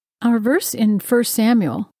Our verse in 1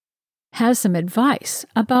 Samuel has some advice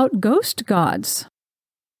about ghost gods.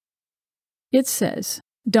 It says,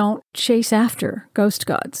 don't chase after ghost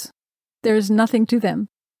gods. There's nothing to them.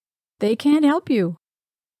 They can't help you.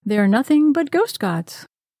 They're nothing but ghost gods.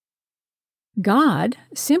 God,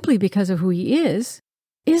 simply because of who He is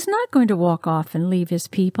not going to walk off and leave His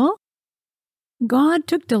people. God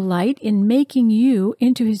took delight in making you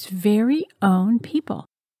into His very own people.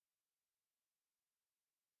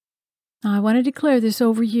 I want to declare this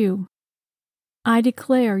over you. I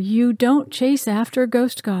declare you don't chase after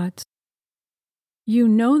ghost gods. You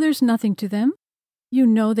know there's nothing to them. You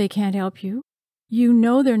know they can't help you. You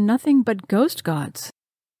know they're nothing but ghost gods.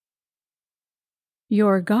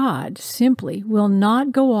 Your God simply will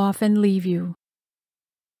not go off and leave you.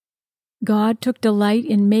 God took delight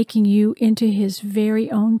in making you into His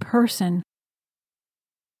very own person.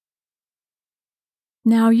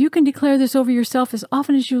 Now you can declare this over yourself as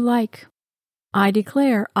often as you like. I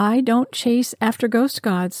declare I don't chase after ghost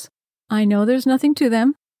gods. I know there's nothing to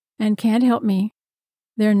them and can't help me.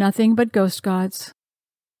 They're nothing but ghost gods.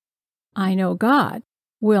 I know God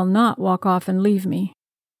will not walk off and leave me.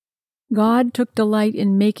 God took delight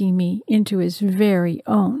in making me into His very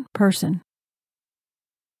own person.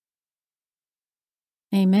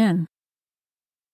 Amen.